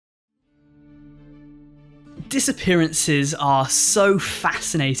Disappearances are so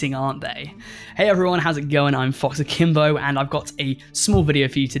fascinating, aren't they? Hey everyone, how's it going? I'm FoxAkimbo, and I've got a small video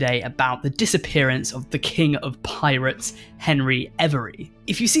for you today about the disappearance of the king of pirates, Henry Avery.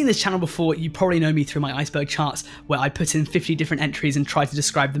 If you've seen this channel before, you probably know me through my iceberg charts, where I put in 50 different entries and try to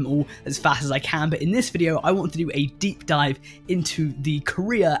describe them all as fast as I can, but in this video I want to do a deep dive into the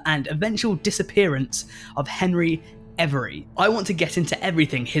career and eventual disappearance of Henry Avery. I want to get into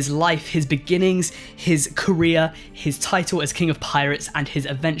everything: his life, his beginnings, his career, his title as King of Pirates, and his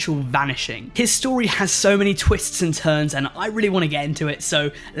eventual vanishing. His story has so many twists and turns, and I really want to get into it, so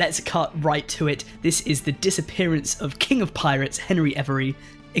let's cut right to it. This is the disappearance of King of Pirates, Henry Avery,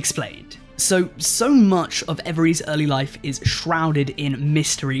 explained. So much of Avery's early life is shrouded in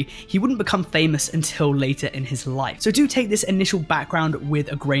mystery. He wouldn't become famous until later in his life, so do take this initial background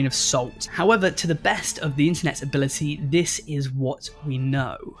with a grain of salt. However, to the best of the internet's ability, this is what we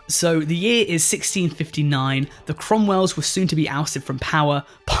know. So the year is 1659, the Cromwells were soon to be ousted from power,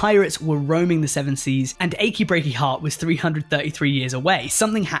 pirates were roaming the seven seas, and Achy Breaky Heart was 333 years away.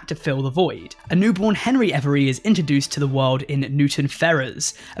 Something had to fill the void. A newborn Henry Avery is introduced to the world in Newton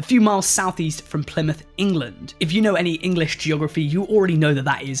Ferrers, a few miles southeast from Plymouth, England. If you know any English geography, you already know that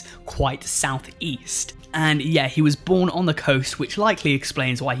that is quite southeast. And yeah, he was born on the coast, which likely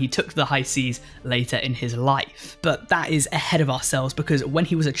explains why he took to the high seas later in his life. But that is ahead of ourselves, because when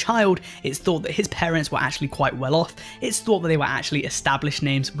he was a child, it's thought that his parents were actually quite well off. It's thought that they were actually established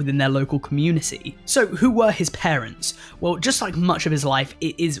names within their local community. So who were his parents? Well, just like much of his life,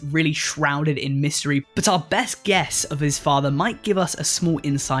 it is really shrouded in mystery, but our best guess of his father might give us a small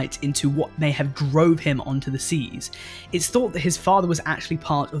insight into what may have drove him onto the seas. It's thought that his father was actually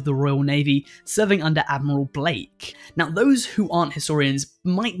part of the Royal Navy, serving under Admiral Blake. Now, those who aren't historians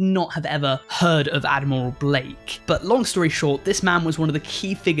might not have ever heard of Admiral Blake, but long story short, this man was one of the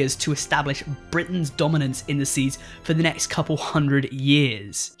key figures to establish Britain's dominance in the seas for the next couple hundred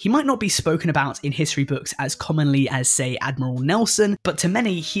years. He might not be spoken about in history books as commonly as, say, Admiral Nelson, but to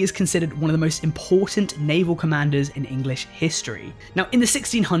many, he is considered one of the most important naval commanders in English history. Now, in the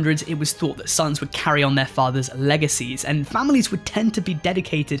 1600s, it was thought that sons would carry on their father's legacies, and families would tend to be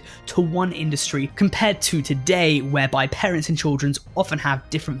dedicated to one industry, compared to today, whereby parents and children often have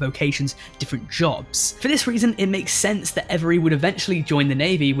different vocations, different jobs. For this reason, it makes sense that Avery would eventually join the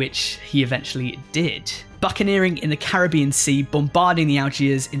Navy, which he eventually did. Buccaneering in the Caribbean Sea, bombarding the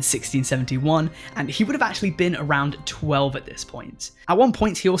Algiers in 1671, and he would have actually been around 12 at this point. At one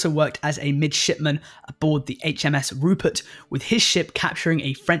point, he also worked as a midshipman aboard the HMS Rupert, with his ship capturing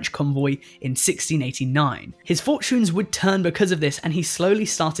a French convoy in 1689. His fortunes would turn because of this, and he slowly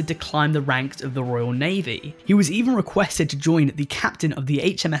started to climb the ranks of the Royal Navy. He was even requested to join the captain of the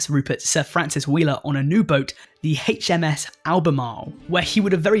HMS Rupert, Sir Francis Wheeler, on a new boat, the HMS Albemarle, where he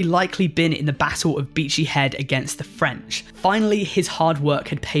would have very likely been in the Battle of Beachy Head against the French. Finally, his hard work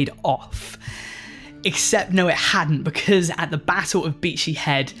had paid off. Except no, it hadn't, because at the Battle of Beachy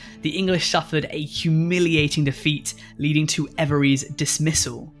Head, the English suffered a humiliating defeat, leading to Avery's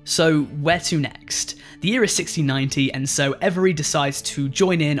dismissal. So where to next? The year is 1690, and so Avery decides to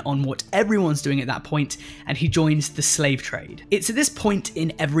join in on what everyone's doing at that point, and he joins the slave trade. It's at this point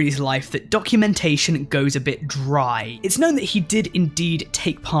in Avery's life that documentation goes a bit dry. It's known that he did indeed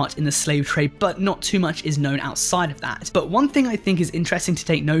take part in the slave trade, but not too much is known outside of that. But one thing I think is interesting to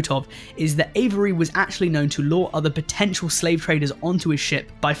take note of is that Avery was actually known to lure other potential slave traders onto his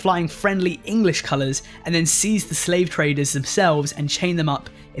ship by flying friendly English colours, and then seize the slave traders themselves and chain them up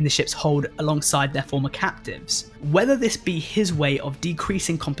in the ship's hold alongside their former captives. Whether this be his way of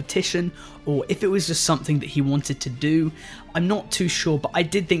decreasing competition, or if it was just something that he wanted to do, I'm not too sure, but I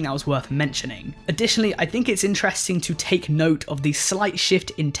did think that was worth mentioning. Additionally, I think it's interesting to take note of the slight shift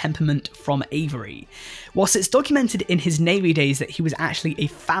in temperament from Avery. Whilst it's documented in his Navy days that he was actually a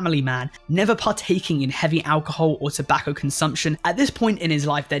family man, never partaking in heavy alcohol or tobacco consumption, at this point in his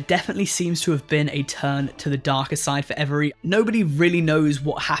life there definitely seems to have been a turn to the darker side for Avery. Nobody really knows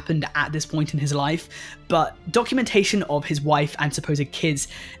what happened at this point in his life, but documentation of his wife and supposed kids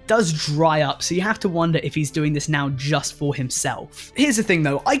does dry up, so you have to wonder if he's doing this now just for himself. Here's the thing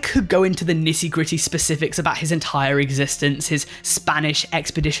though, I could go into the nitty-gritty specifics about his entire existence, his Spanish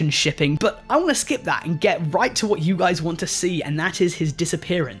expedition shipping, but I want to skip that and get right to what you guys want to see, and that is his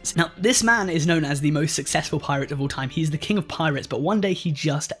disappearance. Now, this man is known as the most successful pirate of all time. He's the king of pirates, but one day he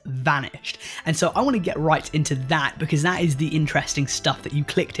just vanished. And so I want to get right into that, because that is the interesting stuff that you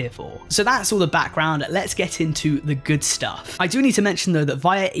clicked here for. So that's all the background. Let's get into the good stuff. I do need to mention though that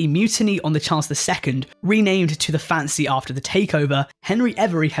via a mutiny on the Charles II, renamed to the Fancy after the takeover, Henry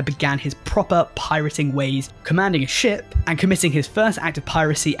Avery had began his proper pirating ways, commanding a ship and committing his first act of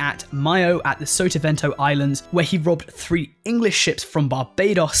piracy at Mayo at the Sotavento Islands, where he robbed 3 English ships from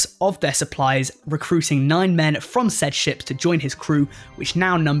Barbados of their supplies, recruiting 9 men from said ships to join his crew, which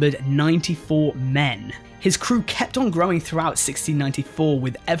now numbered 94 men. His crew kept on growing throughout 1694,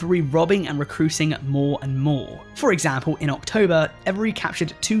 with Avery robbing and recruiting more and more. For example, in October, Avery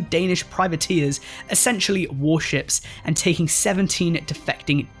captured 2 Danish privateers, essentially warships, and taking 17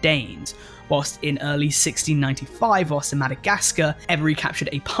 defecting Danes. Whilst in early 1695, whilst in Madagascar, Avery captured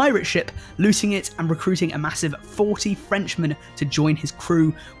a pirate ship, looting it and recruiting a massive 40 Frenchmen to join his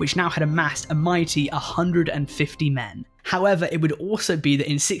crew, which now had amassed a mighty 150 men. However, it would also be that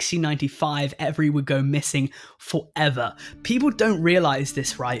in 1695, Avery would go missing forever. People don't realise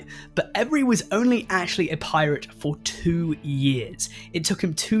this, right? But Avery was only actually a pirate for 2 years. It took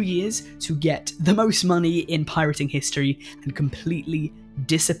him 2 years to get the most money in pirating history and completely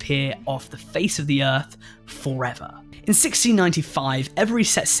disappear off the face of the earth forever. In 1695, Avery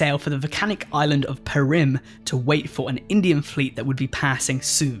set sail for the volcanic island of Perim to wait for an Indian fleet that would be passing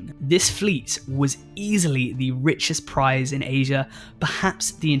soon. This fleet was easily the richest prize in Asia,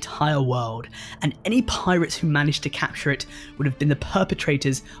 perhaps the entire world, and any pirates who managed to capture it would have been the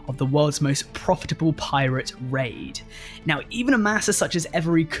perpetrators of the world's most profitable pirate raid. Now, even a master such as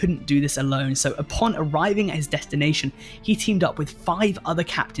Avery couldn't do this alone, so upon arriving at his destination, he teamed up with 5 other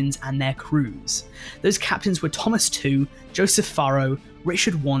captains and their crews. Those captains were Thomas Tew, Joseph Farrow,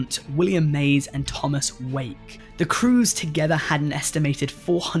 Richard Want, William Mays, and Thomas Wake. The crews together had an estimated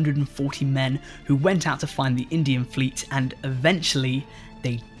 440 men who went out to find the Indian fleet, and eventually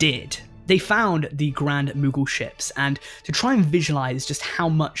they did. They found the Grand Mughal ships, and to try and visualize just how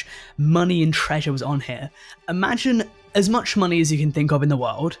much money and treasure was on here, imagine as much money as you can think of in the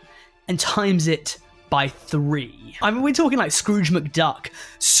world and times it by 3. I mean, we're talking like Scrooge McDuck,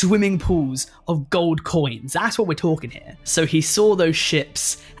 swimming pools of gold coins. That's what we're talking here. So he saw those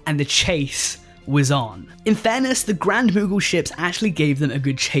ships and the chase was on. In fairness, the Grand Mughal ships actually gave them a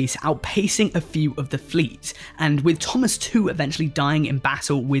good chase, outpacing a few of the fleet, and with Thomas Tew eventually dying in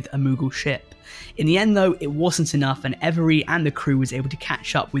battle with a Mughal ship. In the end though, it wasn't enough, and Avery and the crew was able to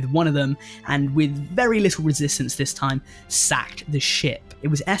catch up with one of them, and with very little resistance this time, sacked the ship. It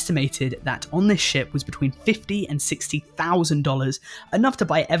was estimated that on this ship was between $50,000 and $60,000, enough to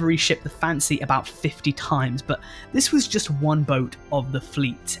buy every ship the Fancy about 50 times, but this was just one boat of the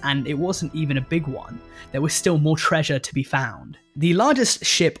fleet, and it wasn't even a big one. There was still more treasure to be found. The largest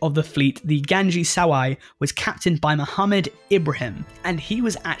ship of the fleet, the Ganges Sawai, was captained by Muhammad Ibrahim, and he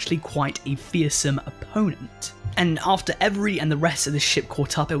was actually quite a fearsome opponent. And after Avery and the rest of the ship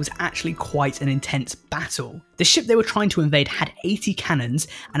caught up, it was actually quite an intense battle. The ship they were trying to invade had 80 cannons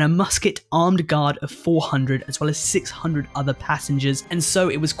and a musket armed guard of 400, as well as 600 other passengers, and so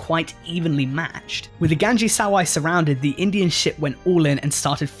it was quite evenly matched. With the Ganges Sawai surrounded, the Indian ship went all in and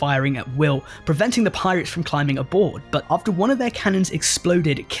started firing at will, preventing the pirates from climbing aboard. But after one of their cannons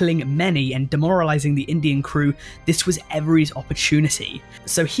exploded, killing many and demoralizing the Indian crew, this was Avery's opportunity.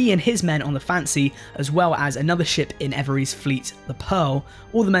 So he and his men on the Fancy, as well as another ship in Avery's fleet, the Pearl,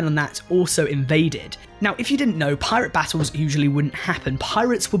 all the men on that also invaded. Now, if you didn't know, pirate battles usually wouldn't happen.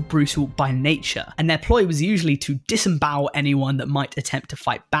 Pirates were brutal by nature, and their ploy was usually to disembowel anyone that might attempt to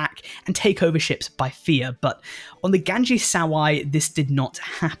fight back and take over ships by fear. But on the Ganges Sawai, this did not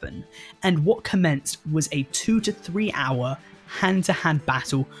happen, and what commenced was a 2 to 3 hour hand-to-hand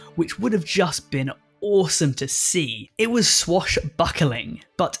battle, which would have just been awesome to see. It was swashbuckling,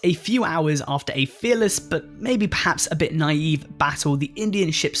 but a few hours after a fearless but maybe perhaps a bit naive battle, the Indian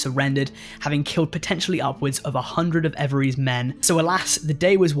ship surrendered, having killed potentially upwards of 100 of Avery's men. So alas, the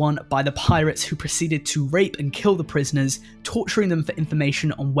day was won by the pirates, who proceeded to rape and kill the prisoners, torturing them for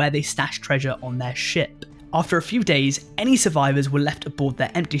information on where they stashed treasure on their ship. After a few days, any survivors were left aboard their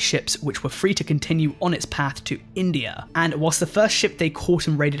empty ships, which were free to continue on its path to India. And whilst the first ship they caught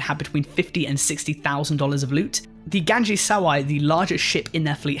and raided had between $50,000 and $60,000 of loot, the Ganges Sawai, the largest ship in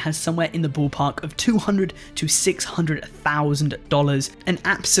their fleet, has somewhere in the ballpark of $200,000 to $600,000, an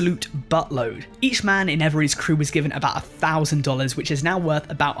absolute buttload. Each man in Avery's crew was given about $1,000, which is now worth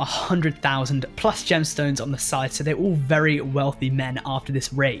about $100,000, plus gemstones on the side, so they're all very wealthy men after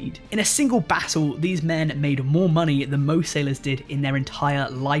this raid. In a single battle, these men made more money than most sailors did in their entire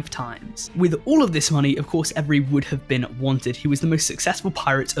lifetimes. With all of this money, of course, Avery would have been wanted. He was the most successful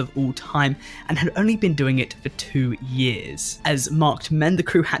pirate of all time, and had only been doing it for 2 2 years. As marked men, the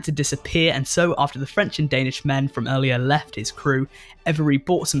crew had to disappear, and so after the French and Danish men from earlier left his crew, Avery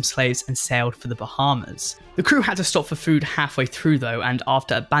bought some slaves and sailed for the Bahamas. The crew had to stop for food halfway through though, and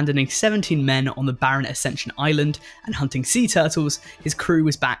after abandoning 17 men on the barren Ascension Island and hunting sea turtles, his crew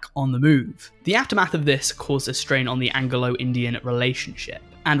was back on the move. The aftermath of this caused a strain on the Anglo-Indian relationship,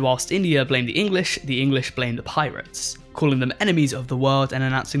 and whilst India blamed the English blamed the pirates, calling them enemies of the world and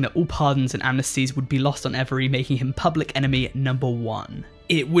announcing that all pardons and amnesties would be lost on Avery, making him public enemy number 1.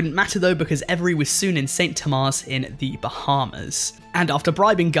 It wouldn't matter though, because Avery was soon in St. Thomas in the Bahamas. And after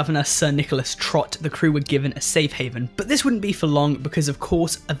bribing Governor Sir Nicholas Trott, the crew were given a safe haven. But this wouldn't be for long, because of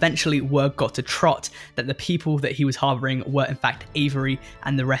course, eventually word got to Trott that the people that he was harbouring were in fact Avery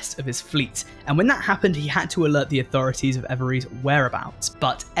and the rest of his fleet. And when that happened, he had to alert the authorities of Avery's whereabouts.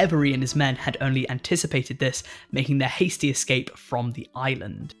 But Avery and his men had only anticipated this, making their hasty escape from the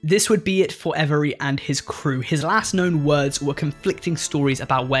island. This would be it for Avery and his crew. His last known words were conflicting stories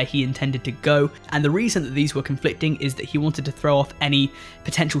about where he intended to go, and the reason that these were conflicting is that he wanted to throw off any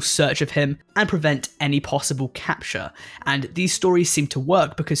potential search of him and prevent any possible capture, and these stories seemed to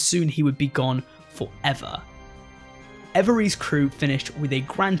work because soon he would be gone forever. Avery's crew finished with a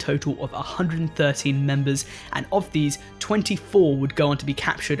grand total of 113 members, and of these, 24 would go on to be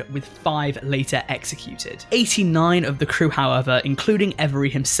captured, with 5 later executed. 89 of the crew, however, including Avery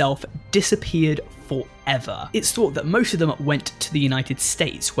himself, disappeared forever. It's thought that most of them went to the United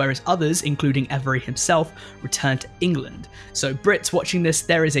States, whereas others, including Avery himself, returned to England. So Brits watching this,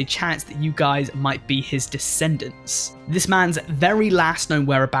 there is a chance that you guys might be his descendants. This man's very last known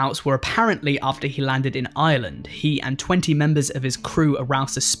whereabouts were apparently after he landed in Ireland. He and 20 members of his crew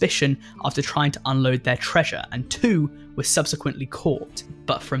aroused suspicion after trying to unload their treasure, and 2 were subsequently caught.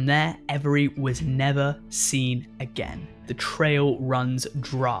 But from there, Avery was never seen again. The trail runs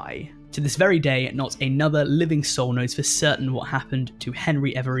dry. To this very day, not another living soul knows for certain what happened to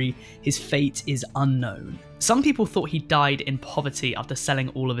Henry Avery. His fate is unknown. Some people thought he died in poverty after selling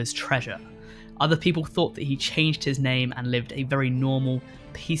all of his treasure. Other people thought that he changed his name and lived a very normal,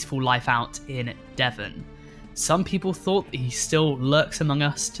 peaceful life out in Devon. Some people thought that he still lurks among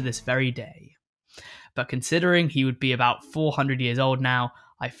us to this very day. But considering he would be about 400 years old now,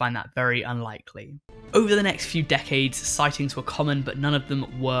 I find that very unlikely. Over the next few decades, sightings were common, but none of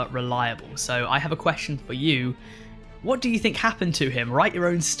them were reliable. So I have a question for you. What do you think happened to him? Write your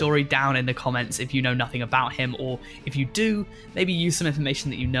own story down in the comments if you know nothing about him, or if you do, maybe use some information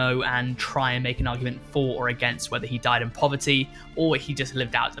that you know and try and make an argument for or against whether he died in poverty or he just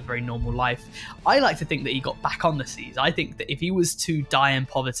lived out a very normal life. I like to think that he got back on the seas. I think that if he was to die in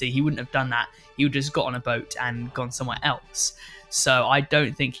poverty, he wouldn't have done that. He would have just got on a boat and gone somewhere else. So I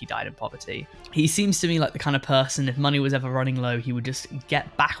don't think he died in poverty. He seems to me like the kind of person, if money was ever running low, he would just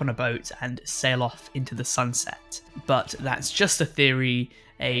get back on a boat and sail off into the sunset. But that's just a theory,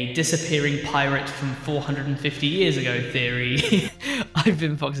 a disappearing pirate from 450 years ago theory. I've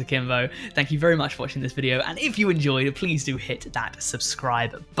been FoxAkimbo. Thank you very much for watching this video, and if you enjoyed, please do hit that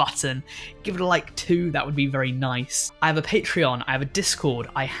subscribe button. Give it a like too, that would be very nice. I have a Patreon, I have a Discord,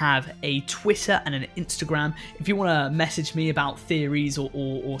 I have a Twitter and an Instagram. If you want to message me about theories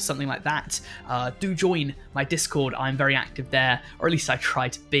or something like that, do join my Discord. I'm very active there, or at least I try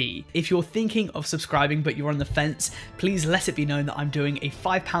to be. If you're thinking of subscribing but you're on the fence, please let it be known that I'm doing a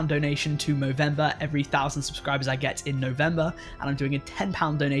 £5 donation to Movember every 1,000 subscribers I get in November, and I'm doing a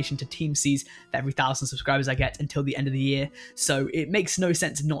 £10 donation to Team Seas for every 1,000 subscribers I get until the end of the year. So it makes no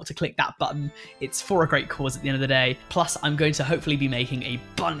sense not to click that button. It's for a great cause at the end of the day. Plus, I'm going to hopefully be making a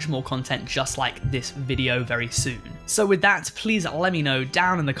bunch more content just like this video very soon. So with that, please let me know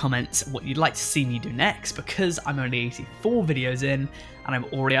down in the comments what you'd like to see me do next, because I'm only 84 videos in and I'm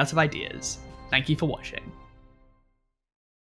already out of ideas. Thank you for watching.